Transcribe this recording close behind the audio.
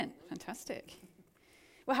Fantastic.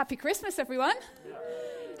 Well, happy Christmas, everyone.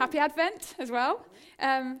 Happy Advent as well.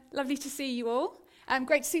 Lovely to see you all.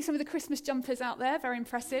 Great to see some of the Christmas jumpers out there. Very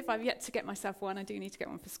impressive. I've yet to get myself one. I do need to get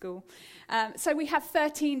one for school. So we have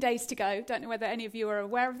 13 days to go. Don't know whether any of you are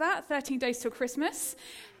aware of that. 13 days till Christmas.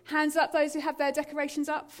 Hands up those who have their decorations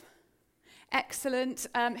up. Excellent.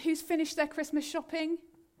 Who's finished their Christmas shopping?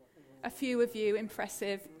 A few of you.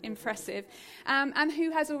 Impressive. And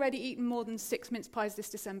who has already eaten more than 6 mince pies this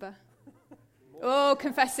December? Oh,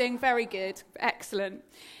 confessing. Very good. Excellent.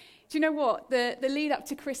 Do you know what? The lead up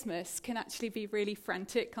to Christmas can actually be really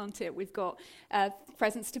frantic, can't it? We've got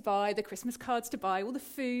presents to buy, the Christmas cards to buy, all the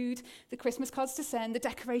food, the Christmas cards to send, the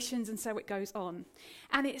decorations, and so it goes on.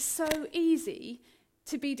 And it's so easy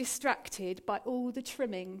to be distracted by all the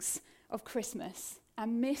trimmings of Christmas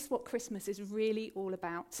and miss what Christmas is really all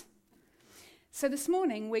about. So this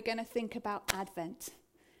morning we're going to think about Advent,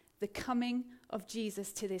 the coming of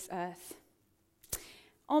Jesus to this earth.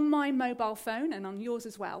 On my mobile phone, and on yours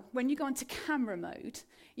as well, when you go into camera mode,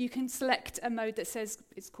 you can select a mode that says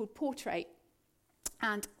it's called Portrait.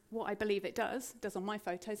 And what I believe it does on my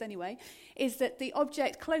photos anyway, is that the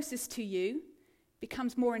object closest to you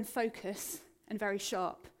becomes more in focus and very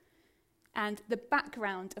sharp. And the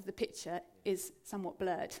background of the picture is somewhat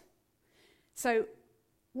blurred. So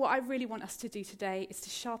what I really want us to do today is to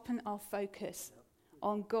sharpen our focus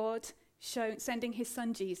on God sending his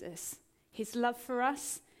son Jesus, his love for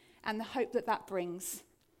us, and the hope that that brings.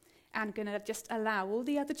 And going to just allow all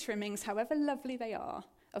the other trimmings, however lovely they are,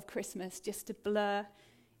 of Christmas, just to blur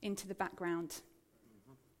into the background.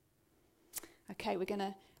 Okay, we're going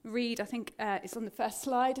to read, I think it's on the first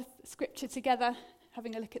slide, scripture together,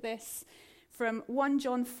 having a look at this, from 1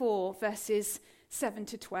 John 4, verses 7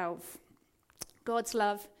 to 12. God's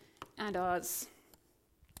love and ours.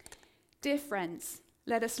 Dear friends,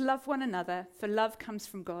 let us love one another, for love comes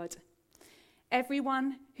from God.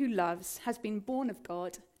 Everyone who loves has been born of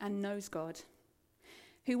God and knows God.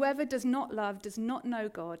 Whoever does not love does not know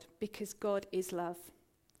God, because God is love.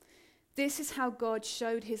 This is how God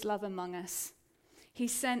showed his love among us. He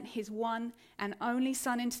sent his one and only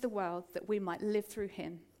Son into the world that we might live through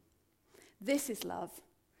him. This is love,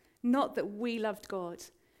 not that we loved God,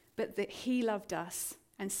 but that he loved us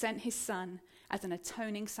and sent his Son as an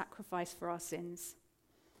atoning sacrifice for our sins.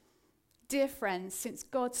 Dear friends, since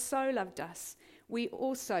God so loved us, we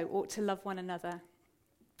also ought to love one another.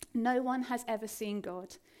 No one has ever seen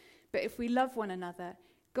God, but if we love one another,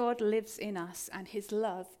 God lives in us and his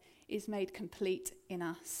love is made complete in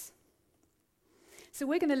us. So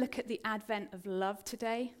we're going to look at the advent of love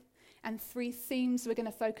today, and 3 themes we're going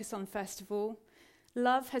to focus on first of all.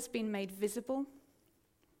 Love has been made visible,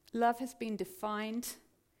 love has been defined,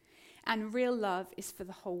 and real love is for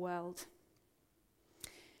the whole world.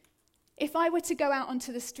 If I were to go out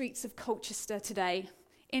onto the streets of Colchester today,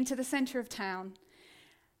 into the centre of town,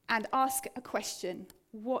 and ask a question,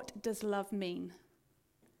 what does love mean?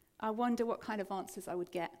 I wonder what kind of answers I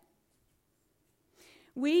would get.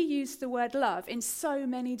 We use the word love in so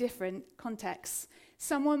many different contexts.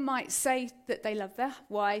 Someone might say that they love their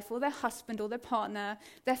wife or their husband or their partner,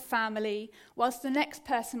 their family, whilst the next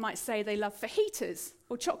person might say they love fajitas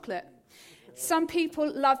or chocolate. Some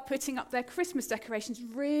people love putting up their Christmas decorations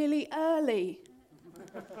really early.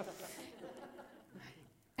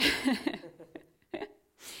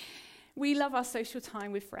 We love our social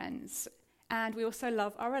time with friends, and we also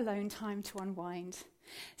love our alone time to unwind.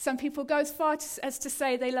 Some people go as far as to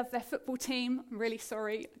say they love their football team. I'm really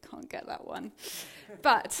sorry, I can't get that one.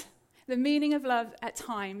 But the meaning of love at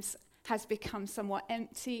times has become somewhat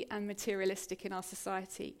empty and materialistic in our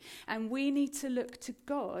society, and we need to look to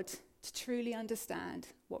God to truly understand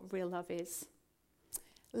what real love is.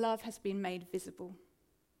 Love has been made visible.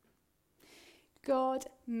 God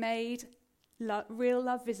made real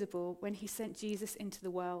love visible when he sent Jesus into the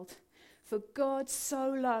world. For God so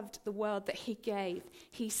loved the world that he gave,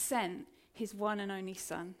 he sent his one and only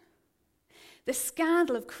Son. The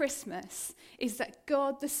scandal of Christmas is that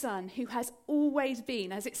God the Son, who has always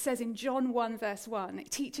been, as it says in John 1 verse 1,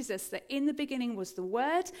 it teaches us that in the beginning was the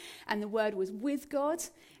Word, and the Word was with God,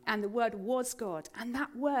 and the Word was God. And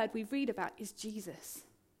that Word we read about is Jesus.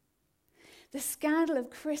 The scandal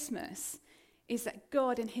of Christmas is that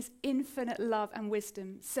God, in his infinite love and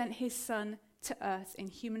wisdom, sent his Son to earth in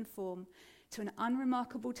human form to an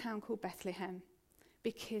unremarkable town called Bethlehem,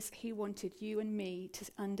 because he wanted you and me to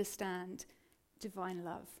understand divine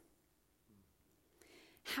love.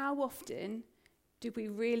 How often do we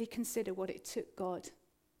really consider what it took God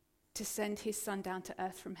to send his Son down to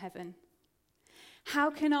earth from heaven? How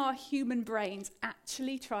can our human brains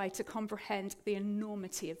actually try to comprehend the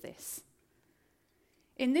enormity of this?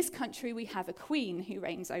 In this country, we have a queen who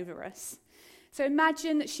reigns over us. So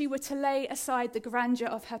imagine that she were to lay aside the grandeur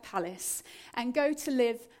of her palace and go to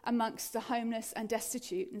live amongst the homeless and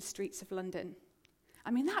destitute in the streets of London.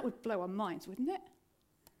 I mean, that would blow our minds, wouldn't it?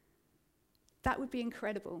 That would be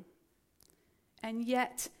incredible. And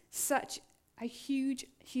yet, such a huge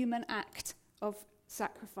human act of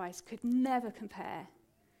sacrifice could never compare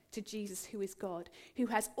to Jesus, who is God, who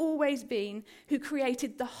has always been, who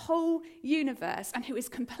created the whole universe, and who is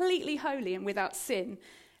completely holy and without sin,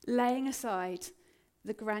 laying aside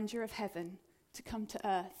the grandeur of heaven to come to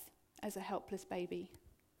earth as a helpless baby.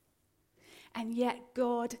 And yet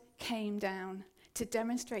God came down to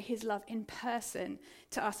demonstrate his love in person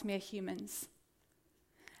to us mere humans.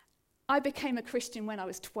 I became a Christian when I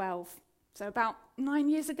was 12. So about 9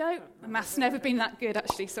 years ago. The math's never been that good,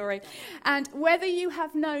 actually, sorry. And whether you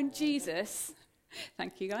have known Jesus,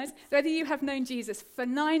 thank you guys, whether you have known Jesus for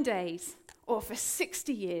 9 days or for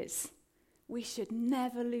 60 years, we should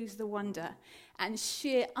never lose the wonder and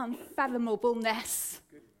sheer unfathomableness,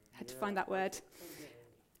 I had to find that word,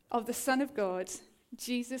 of the Son of God,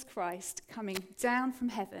 Jesus Christ, coming down from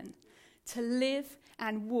heaven to live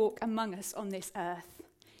and walk among us on this earth.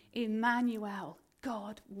 Emmanuel,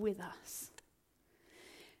 God with us.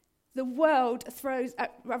 The world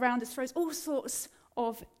around us throws all sorts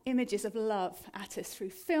of images of love at us through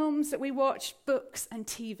films that we watch, books and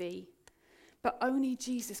TV. But only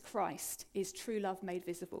Jesus Christ is true love made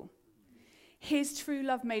visible. His true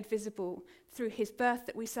love made visible through his birth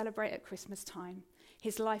that we celebrate at Christmas time,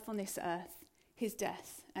 his life on this earth, his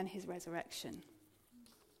death and his resurrection.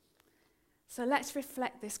 So let's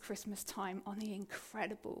reflect this Christmas time on the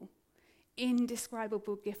incredible,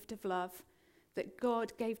 indescribable gift of love that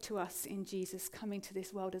God gave to us in Jesus coming to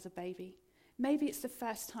this world as a baby. Maybe it's the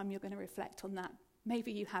first time you're going to reflect on that.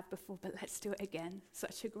 Maybe you have before, but let's do it again.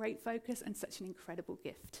 Such a great focus and such an incredible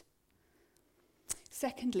gift.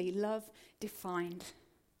 Secondly, love defined.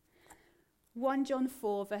 1 John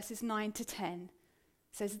 4 verses 9 to 10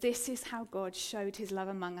 says, "This is how God showed his love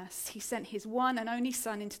among us. He sent his one and only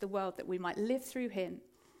Son into the world that we might live through him.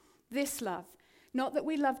 This love, not that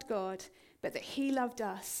we loved God, but that he loved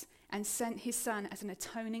us and sent his Son as an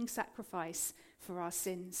atoning sacrifice for our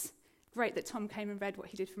sins." Great that Tom came and read what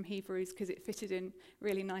he did from Hebrews because it fitted in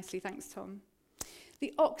really nicely. Thanks, Tom.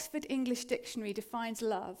 The Oxford English Dictionary defines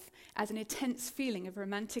love as an intense feeling of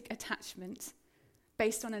romantic attachment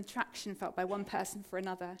based on attraction felt by one person for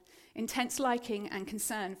another, intense liking and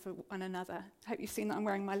concern for one another. I hope you've seen that I'm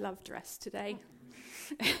wearing my love dress today.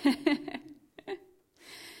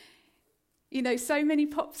 You know, so many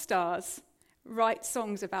pop stars write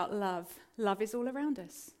songs about love. Love is all around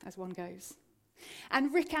us, as one goes.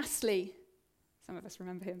 And Rick Astley, some of us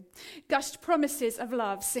remember him, gushed promises of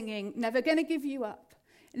love, singing, "Never gonna give you up,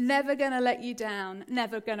 never gonna let you down,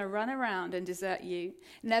 never gonna run around and desert you,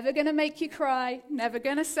 never gonna make you cry, never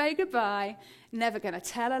gonna say goodbye, never gonna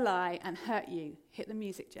tell a lie and hurt you." Hit the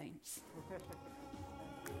music, James.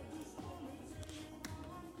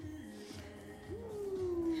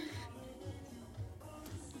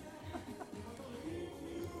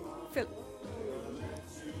 Phil.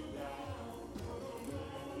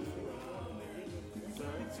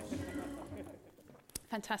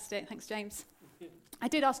 Fantastic. Thanks, James. I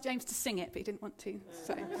did ask James to sing it, but he didn't want to.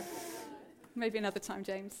 So maybe another time,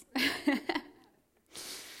 James.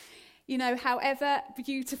 You know, however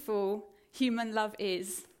beautiful human love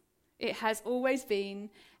is, it has always been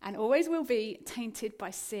and always will be tainted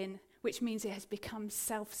by sin, which means it has become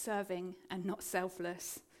self-serving and not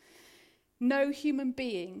selfless. No human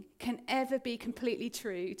being can ever be completely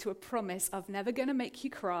true to a promise of never going to make you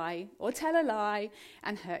cry or tell a lie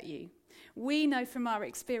and hurt you. We know from our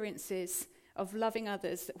experiences of loving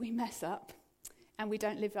others that we mess up and we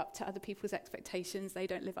don't live up to other people's expectations. They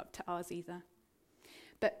don't live up to ours either.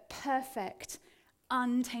 But perfect,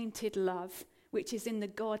 untainted love, which is in the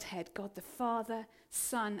Godhead, God the Father,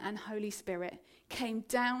 Son, and Holy Spirit, came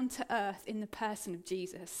down to earth in the person of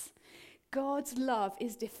Jesus. God's love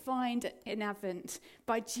is defined in Advent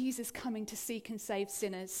by Jesus coming to seek and save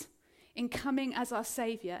sinners, in coming as our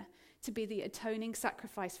Saviour to be the atoning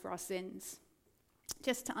sacrifice for our sins.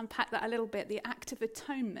 Just to unpack that a little bit, the act of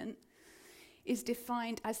atonement is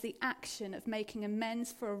defined as the action of making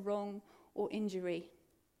amends for a wrong or injury.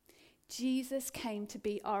 Jesus came to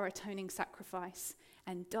be our atoning sacrifice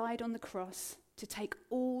and died on the cross to take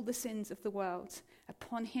all the sins of the world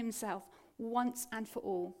upon himself once and for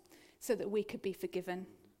all, so that we could be forgiven,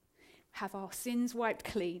 have our sins wiped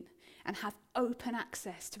clean, and have open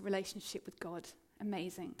access to relationship with God.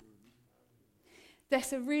 Amazing.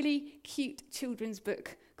 There's a really cute children's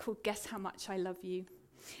book called Guess How Much I Love You.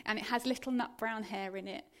 and it has little nut brown hair in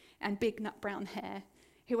it and big nut brown hair,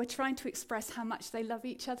 who are trying to express how much they love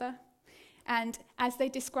each other. And as they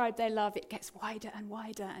describe their love, it gets wider and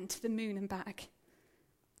wider and to the moon and back.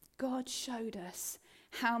 God showed us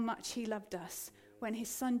how much he loved us when his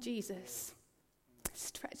son Jesus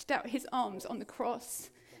stretched out his arms on the cross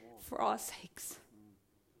for our sakes.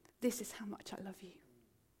 This is how much I love you.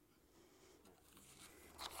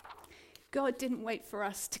 God didn't wait for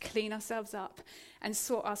us to clean ourselves up and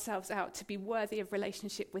sort ourselves out to be worthy of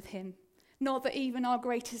relationship with him, nor that even our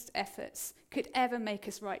greatest efforts could ever make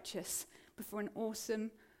us righteous before an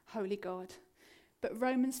awesome, holy God. But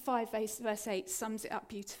Romans 5 verse 8 sums it up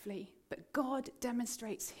beautifully. But God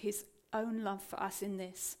demonstrates his own love for us in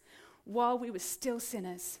this: while we were still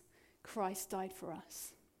sinners, Christ died for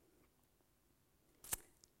us.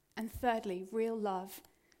 And thirdly, real love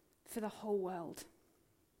for the whole world.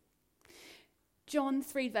 John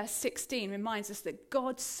 3 verse 16 reminds us that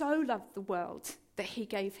God so loved the world that he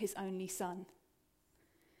gave his only son.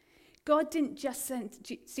 God didn't just send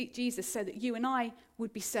Jesus so that you and I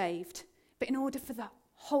would be saved, but in order for the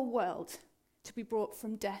whole world to be brought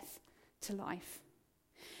from death to life.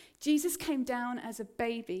 Jesus came down as a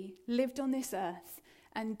baby, lived on this earth,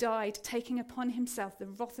 and died, taking upon himself the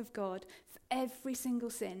wrath of God for every single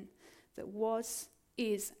sin that was,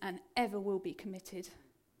 is, and ever will be committed.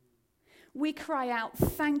 We cry out,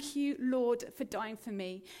 "Thank you, Lord, for dying for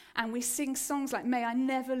me." And we sing songs like, "May I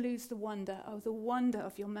never lose the wonder, oh, the wonder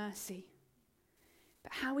of your mercy."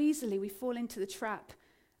 But how easily we fall into the trap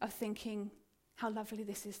of thinking, how lovely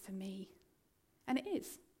this is for me. And it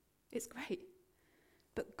is. It's great.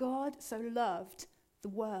 But God so loved the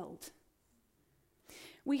world.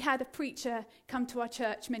 We had a preacher come to our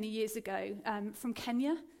church many years ago from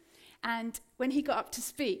Kenya. And when he got up to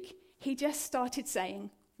speak, he just started saying,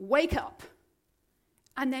 "Wake up."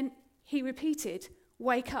 And then he repeated,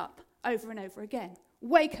 "Wake up," over and over again.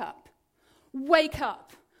 Wake up, wake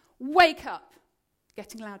up, wake up.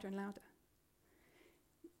 Getting louder and louder.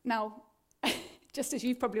 Now, just as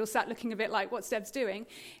you've probably all sat looking a bit like, what's Deb's doing?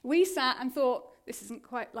 We sat and thought, this isn't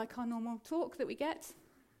quite like our normal talk that we get.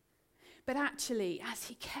 But actually, as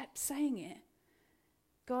he kept saying it,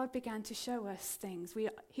 God began to show us things.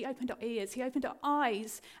 He opened our ears, he opened our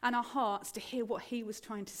eyes and our hearts to hear what he was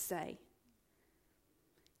trying to say.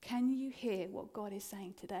 Can you hear what God is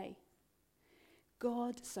saying today?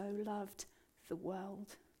 God so loved the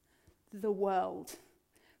world. The world.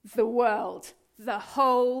 The world. The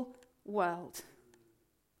whole world.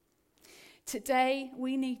 Today,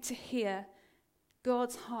 we need to hear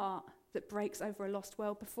God's heart that breaks over a lost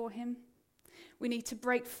world before him. We need to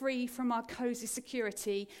break free from our cozy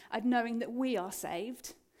security of knowing that we are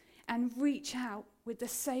saved and reach out with the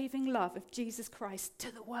saving love of Jesus Christ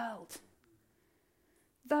to the world.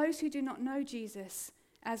 Those who do not know Jesus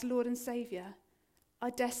as Lord and Saviour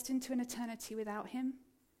are destined to an eternity without him.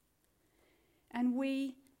 And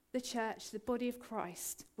we, the church, the body of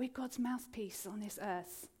Christ, we're God's mouthpiece on this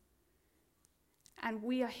earth. And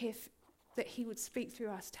we are here that he would speak through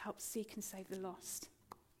us to help seek and save the lost.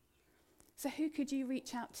 So who could you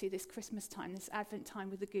reach out to this Christmas time, this Advent time,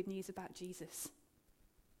 with the good news about Jesus?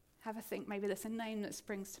 Have a think. Maybe there's a name that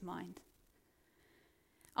springs to mind.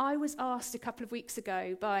 I was asked a couple of weeks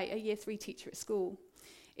ago by a Year 3 teacher at school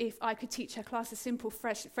if I could teach her class a simple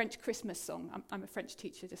French Christmas song. I'm a French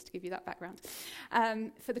teacher, just to give you that background,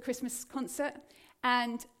 for the Christmas concert.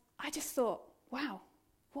 And I just thought, wow,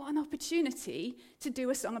 what an opportunity to do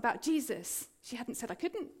a song about Jesus. She hadn't said I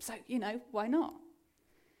couldn't, so, why not?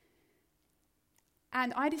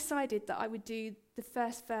 And I decided that I would do the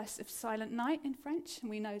first verse of Silent Night in French. And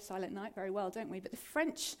we know Silent Night very well, don't we? But the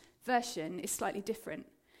French version is slightly different.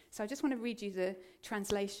 So I just want to read you the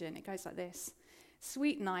translation. It goes like this.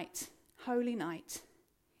 Sweet night, holy night,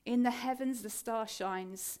 in the heavens the star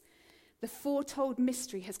shines. The foretold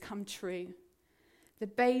mystery has come true. The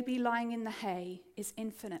baby lying in the hay is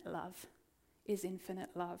infinite love, is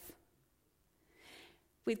infinite love.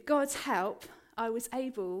 With God's help, I was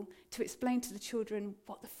able to explain to the children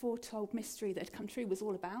what the foretold mystery that had come true was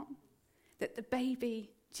all about. That the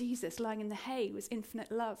baby, Jesus, lying in the hay was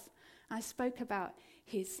infinite love. I spoke about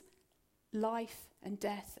his life and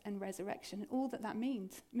death and resurrection and all that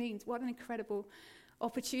means. What an incredible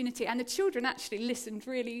opportunity. And the children actually listened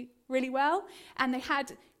really, really well. And they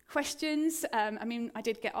had questions. I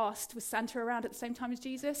did get asked, was Santa around at the same time as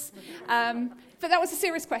Jesus? But that was a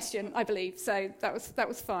serious question, I believe. So that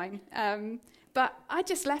was fine. But I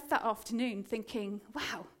just left that afternoon thinking,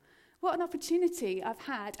 wow, what an opportunity I've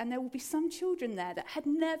had. And there will be some children there that had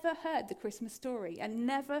never heard the Christmas story and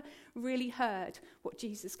never really heard what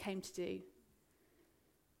Jesus came to do.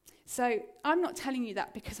 So I'm not telling you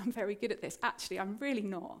that because I'm very good at this. Actually, I'm really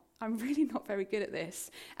not. I'm really not very good at this.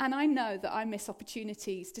 And I know that I miss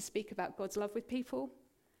opportunities to speak about God's love with people.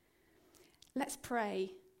 Let's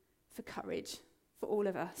pray for courage for all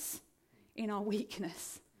of us in our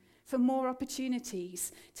weakness, for more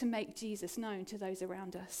opportunities to make Jesus known to those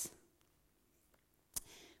around us.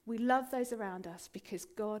 We love those around us because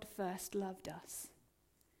God first loved us.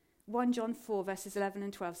 1 John 4 verses 11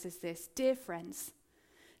 and 12 says this, "Dear friends,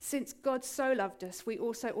 since God so loved us, we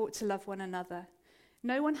also ought to love one another.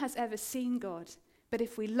 No one has ever seen God, but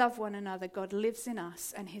if we love one another, God lives in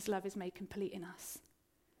us and his love is made complete in us."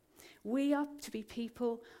 We are to be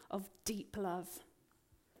people of deep love,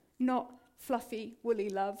 not fluffy, woolly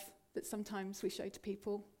love that sometimes we show to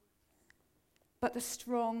people, but the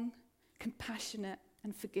strong, compassionate,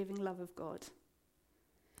 and forgiving love of God.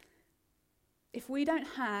 If we don't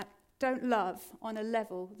love on a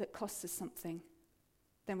level that costs us something,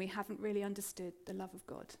 then we haven't really understood the love of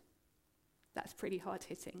God. That's pretty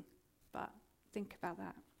hard-hitting, but think about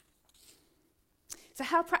that. So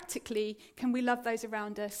how practically can we love those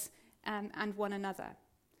around us and one another?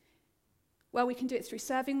 Well, we can do it through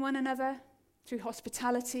serving one another, through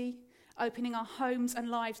hospitality, opening our homes and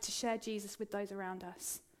lives to share Jesus with those around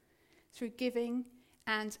us, through giving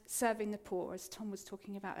and serving the poor, as Tom was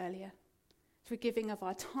talking about earlier, through giving of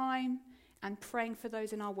our time and praying for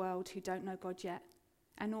those in our world who don't know God yet,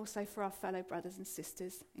 and also for our fellow brothers and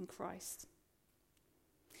sisters in Christ.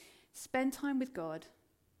 Spend time with God,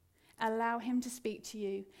 allow him to speak to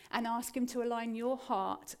you, and ask him to align your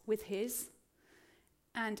heart with his,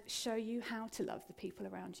 and show you how to love the people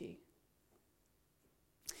around you.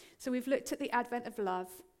 So we've looked at the advent of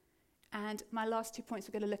love, and my last 2 points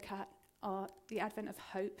we're going to look at are the advent of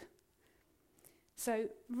hope. So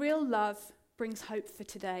real love brings hope for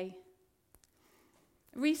today.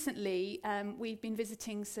 Recently, we've been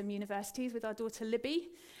visiting some universities with our daughter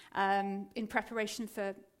Libby in preparation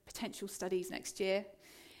for potential studies next year.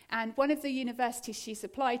 And one of the universities she's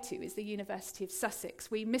applied to is the University of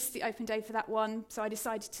Sussex. We missed the open day for that one, so I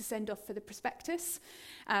decided to send off for the prospectus.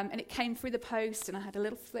 And it came through the post, and I had a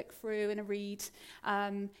little flick through and a read.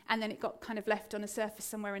 And then it got kind of left on a surface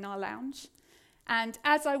somewhere in our lounge. And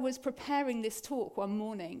as I was preparing this talk one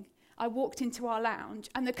morning, I walked into our lounge,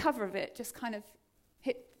 and the cover of it just kind of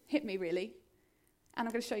hit me, really. And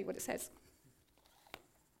I'm going to show you what it says.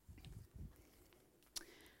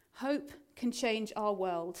 Hope can change our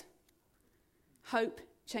world. Hope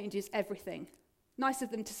changes everything. Nice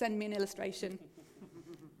of them to send me an illustration.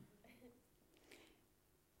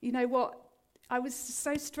 You know what? I was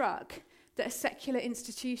so struck that a secular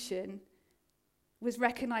institution was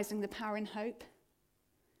recognizing the power in hope.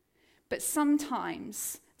 But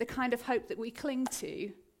sometimes the kind of hope that we cling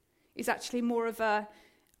to is actually more of a,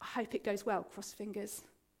 I hope it goes well, cross fingers.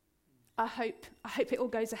 I hope it all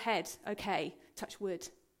goes ahead, okay, touch wood.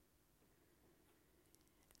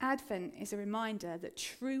 Advent is a reminder that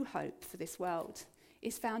true hope for this world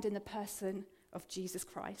is found in the person of Jesus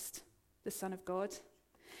Christ, the Son of God,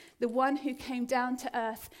 the one who came down to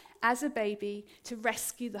earth as a baby to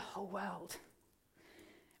rescue the whole world.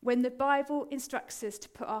 When the Bible instructs us to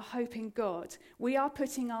put our hope in God, we are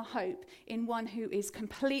putting our hope in one who is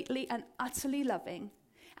completely and utterly loving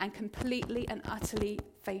and completely and utterly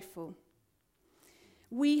faithful.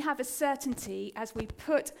 We have a certainty as we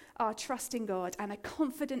put our trust in God and a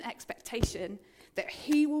confident expectation that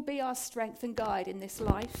he will be our strength and guide in this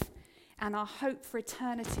life and our hope for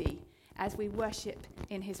eternity as we worship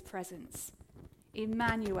in his presence.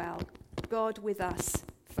 Emmanuel, God with us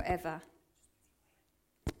forever.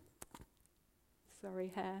 Sorry,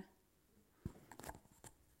 hair.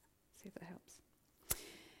 See if that helps.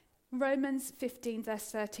 Romans 15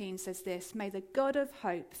 verse 13 says this, "May the God of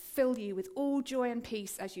hope fill you with all joy and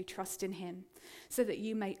peace as you trust in him, so that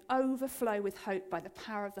you may overflow with hope by the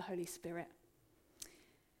power of the Holy Spirit."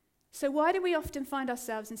 So why do we often find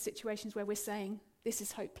ourselves in situations where we're saying, this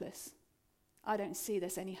is hopeless? I don't see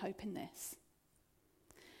there's any hope in this.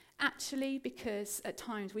 Actually, because at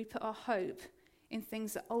times we put our hope in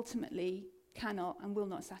things that ultimately cannot and will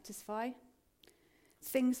not satisfy,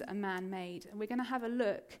 things that are man-made. And we're going to have a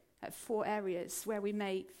look at 4 areas where we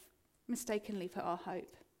may mistakenly put our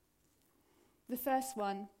hope. The first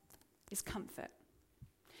one is comfort.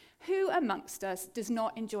 Who amongst us does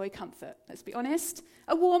not enjoy comfort? Let's be honest.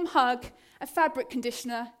 A warm hug, a fabric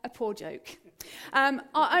conditioner, a poor joke. Our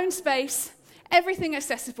own space, everything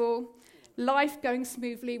accessible, life going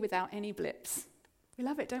smoothly without any blips. We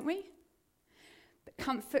love it, don't we? But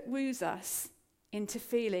comfort woos us into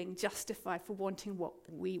feeling justified for wanting what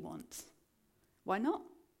we want. Why not?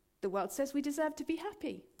 The world says we deserve to be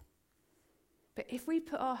happy. But if we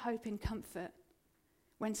put our hope in comfort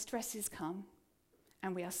when stresses come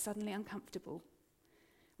and we are suddenly uncomfortable,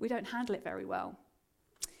 we don't handle it very well.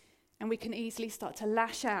 And we can easily start to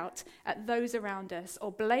lash out at those around us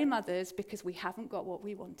or blame others because we haven't got what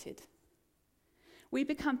we wanted. We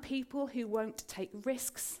become people who won't take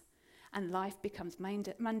risks, and life becomes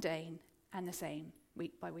mundane and the same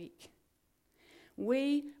week by week.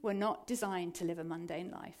 We were not designed to live a mundane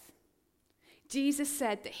life. Jesus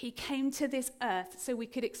said that he came to this earth so we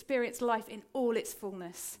could experience life in all its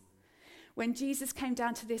fullness. When Jesus came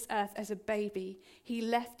down to this earth as a baby, he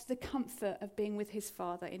left the comfort of being with his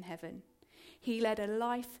Father in heaven. He led a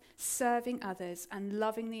life serving others and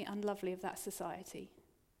loving the unlovely of that society.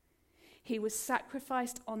 He was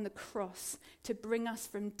sacrificed on the cross to bring us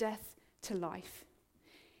from death to life.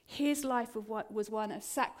 His life was one of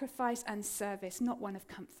sacrifice and service, not one of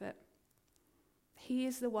comfort. He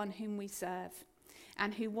is the one whom we serve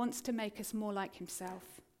and who wants to make us more like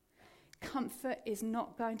himself. Comfort is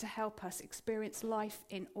not going to help us experience life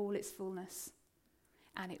in all its fullness,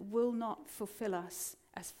 and it will not fulfill us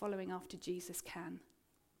as following after Jesus can.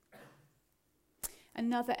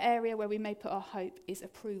 Another area where we may put our hope is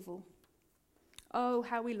approval. Oh,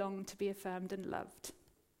 how we long to be affirmed and loved.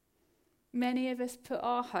 Many of us put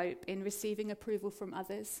our hope in receiving approval from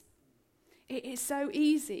others. It is so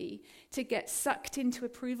easy to get sucked into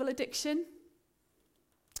approval addiction,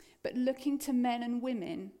 but looking to men and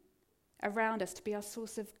women around us to be our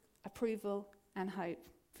source of approval and hope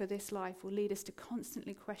for this life will lead us to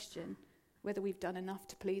constantly question whether we've done enough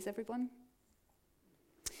to please everyone.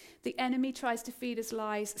 The enemy tries to feed us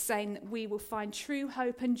lies, saying that we will find true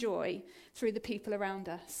hope and joy through the people around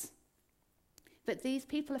us. But these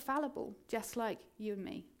people are fallible, just like you and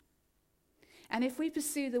me. And if we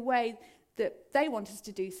pursue the way that they want us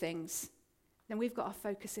to do things, then we've got our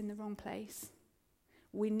focus in the wrong place.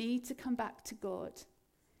 We need to come back to God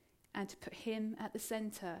and to put him at the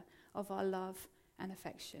center of our love and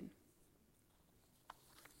affection.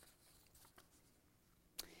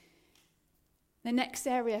 The next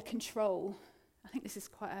area, control. I think this is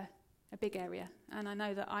quite a big area, and I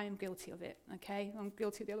know that I am guilty of it, okay? I'm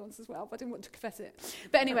guilty of the other ones as well, but I didn't want to confess it.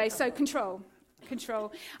 But anyway, so control.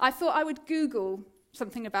 I thought I would Google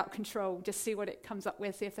something about control, just see what it comes up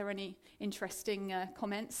with, see if there are any interesting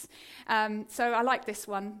comments. So I like this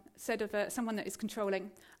one, said of someone that is controlling.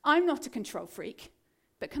 I'm not a control freak,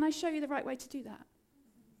 but can I show you the right way to do that?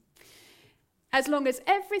 As long as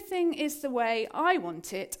everything is the way I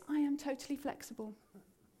want it, I am totally flexible.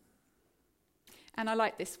 And I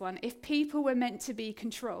like this one. If people were meant to be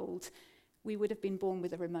controlled, we would have been born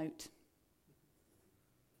with a remote.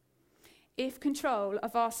 If control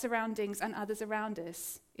of our surroundings and others around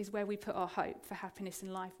us is where we put our hope for happiness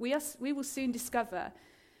in life, we will soon discover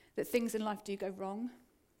that things in life do go wrong.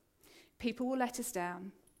 People will let us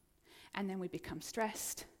down, and then we become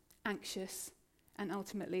stressed, anxious, and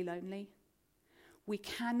ultimately lonely. We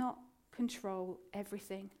cannot control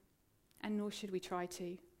everything, and nor should we try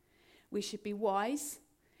to. We should be wise,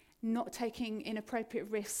 not taking inappropriate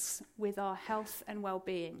risks with our health and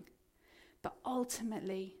well-being, but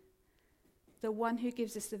ultimately, the one who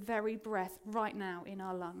gives us the very breath right now in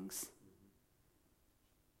our lungs.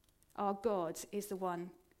 Our God is the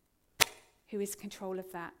one who is in control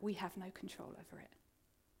of that. We have no control over it.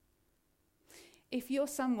 If you're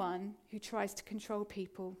someone who tries to control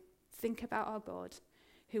people, think about our God,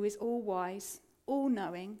 who is all-wise,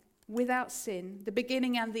 all-knowing, without sin, the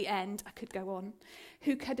beginning and the end, I could go on,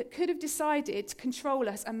 who could have decided to control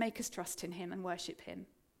us and make us trust in him and worship him.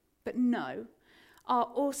 But no, our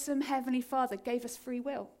awesome Heavenly Father gave us free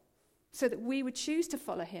will so that we would choose to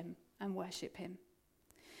follow him and worship him.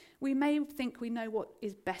 We may think we know what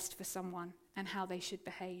is best for someone and how they should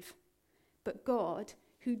behave, but God,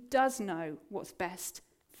 who does know what's best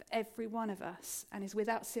for every one of us and is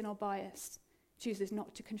without sin or bias, chooses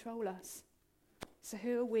not to control us. So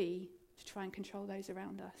who are we to try and control those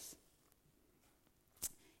around us?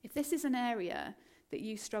 If this is an area that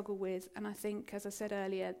you struggle with, and I think, as I said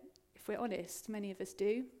earlier, if we're honest, many of us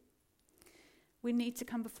do, we need to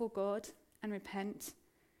come before God and repent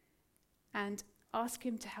and ask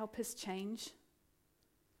him to help us change.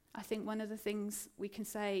 I think one of the things we can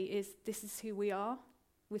say is, this is who we are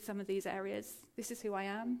with some of these areas. This is who I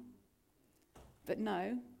am. But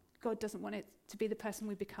no, God doesn't want it to be the person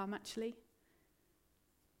we become, actually.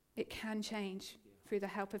 It can change through the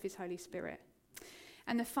help of his Holy Spirit.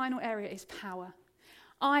 And the final area is power.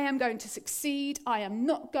 I am going to succeed. I am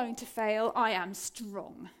not going to fail. I am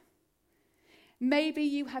strong. Maybe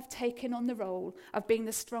you have taken on the role of being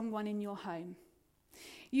the strong one in your home.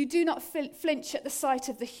 You do not flinch at the sight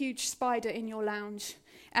of the huge spider in your lounge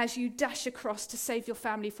as you dash across to save your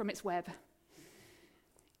family from its web.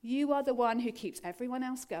 You are the one who keeps everyone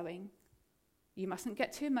else going. You mustn't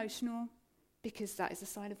get too emotional because that is a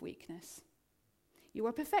sign of weakness. You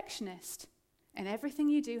are a perfectionist and everything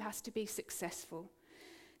you do has to be successful.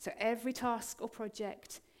 So every task or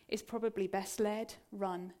project is probably best led,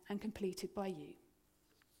 run, and completed by you.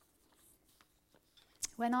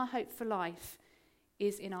 When our hope for life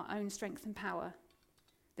is in our own strength and power,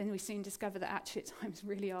 then we soon discover that actually at times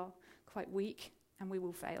really are quite weak and we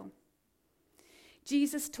will fail.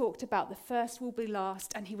 Jesus talked about the first will be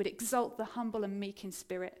last and he would exalt the humble and meek in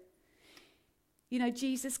spirit. You know,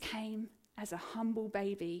 Jesus came as a humble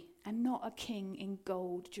baby and not a king in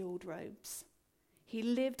gold-jeweled robes. He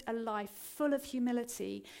lived a life full of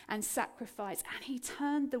humility and sacrifice, and he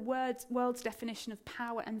turned the world's definition of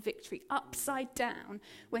power and victory upside down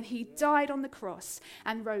when he died on the cross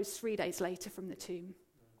and rose 3 days later from the tomb.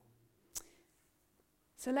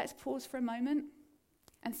 So let's pause for a moment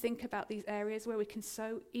and think about these areas where we can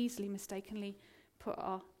so easily mistakenly put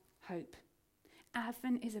our hope.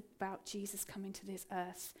 Advent is about Jesus coming to this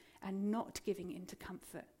earth and not giving in to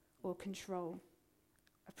comfort or control,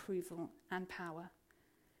 approval and power,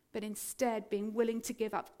 but instead being willing to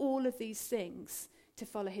give up all of these things to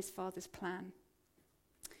follow his Father's plan.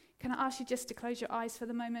 Can I ask you just to close your eyes for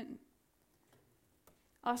the moment?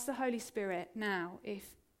 Ask the Holy Spirit now if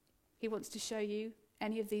he wants to show you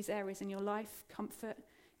any of these areas in your life, comfort,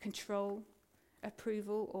 control,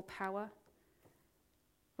 approval, or power,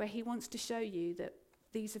 where he wants to show you that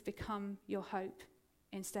these have become your hope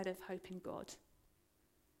instead of hope in God.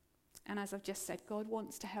 And as I've just said, God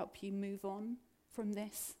wants to help you move on from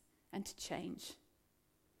this and to change.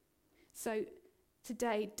 So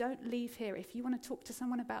today, don't leave here. If you want to talk to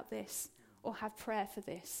someone about this or have prayer for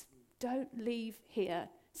this, don't leave here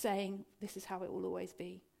saying this is how it will always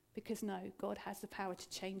be. Because no, God has the power to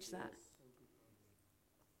change that.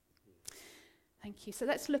 Thank you. So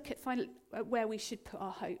let's look at where we should put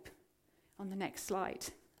our hope on the next slide.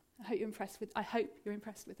 I hope you're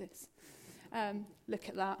impressed with this. Look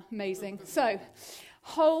at that. Amazing. So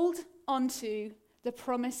hold onto the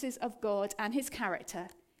promises of God and his character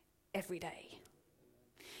every day.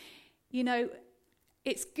 You know,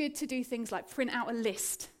 it's good to do things like print out a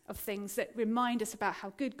list of things that remind us about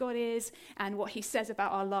how good God is and what he says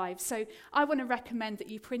about our lives. So I want to recommend that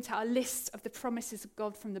you print out a list of the promises of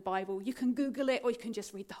God from the Bible. You can Google it or you can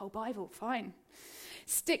just read the whole Bible, fine.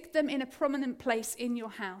 Stick them in a prominent place in your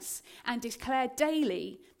house and declare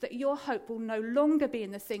daily that your hope will no longer be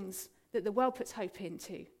in the things that the world puts hope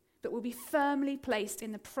into, but will be firmly placed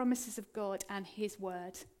in the promises of God and his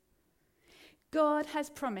word. God has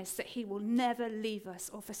promised that he will never leave us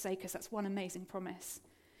or forsake us. That's one amazing promise,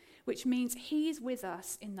 which means he's with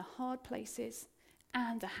us in the hard places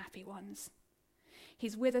and the happy ones.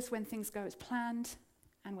 He's with us when things go as planned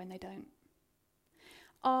and when they don't.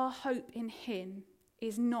 Our hope in him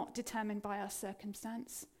is not determined by our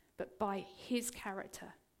circumstance, but by his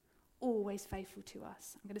character, always faithful to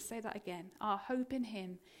us. I'm going to say that again. Our hope in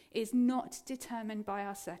him is not determined by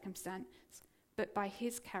our circumstance, but by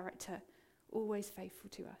his character, always faithful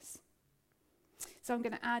to us. So I'm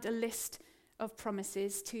going to add a list of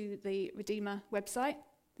promises to the Redeemer website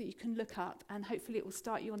that you can look up, and hopefully it will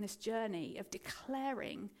start you on this journey of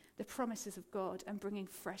declaring the promises of God and bringing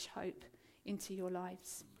fresh hope into your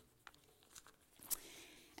lives.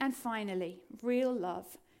 And finally, real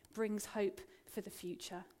love brings hope for the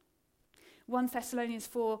future. 1 Thessalonians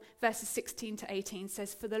 4 verses 16 to 18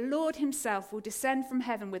 says, "For the Lord himself will descend from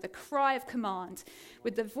heaven with a cry of command,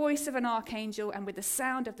 with the voice of an archangel, and with the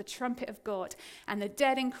sound of the trumpet of God, and the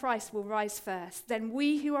dead in Christ will rise first. Then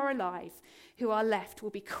we who are alive, who are left, will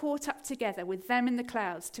be caught up together with them in the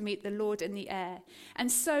clouds to meet the Lord in the air.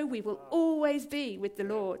 And so we will always be with the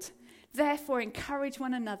Lord. Therefore encourage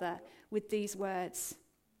one another with these words."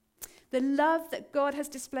 The love that God has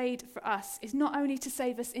displayed for us is not only to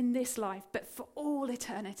save us in this life, but for all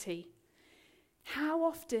eternity. How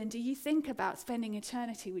often do you think about spending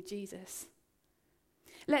eternity with Jesus?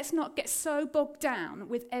 Let's not get so bogged down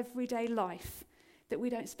with everyday life that we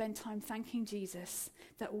don't spend time thanking Jesus,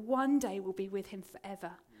 that one day we'll be with him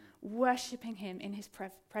forever, worshipping him in his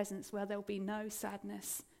presence where there'll be no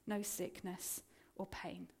sadness, no sickness or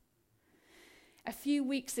pain. A few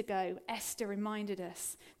weeks ago, Esther reminded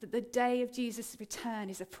us that the day of Jesus' return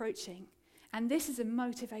is approaching, and this is a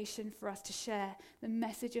motivation for us to share the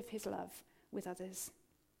message of his love with others.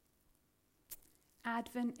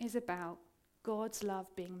 Advent is about God's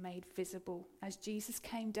love being made visible as Jesus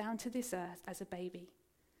came down to this earth as a baby.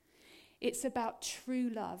 It's about true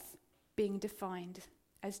love being defined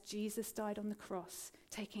as Jesus died on the cross,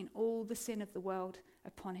 taking all the sin of the world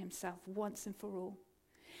upon himself once and for all.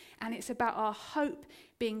 And it's about our hope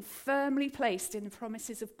being firmly placed in the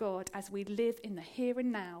promises of God as we live in the here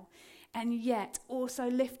and now, and yet also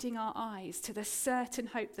lifting our eyes to the certain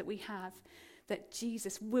hope that we have that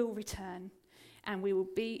Jesus will return and we will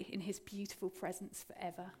be in his beautiful presence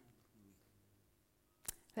forever.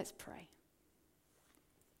 Let's pray.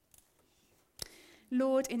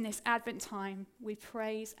 Lord, in this Advent time, we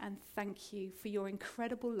praise and thank you for your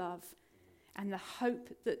incredible love and the hope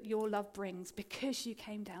that your love brings because you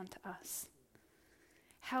came down to us.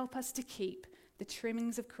 Help us to keep the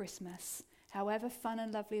trimmings of Christmas, however fun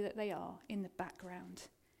and lovely that they are, in the background,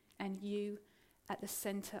 and you at the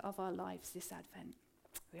centre of our lives this Advent.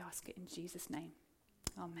 We ask it in Jesus' name.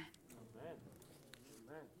 Amen. Amen.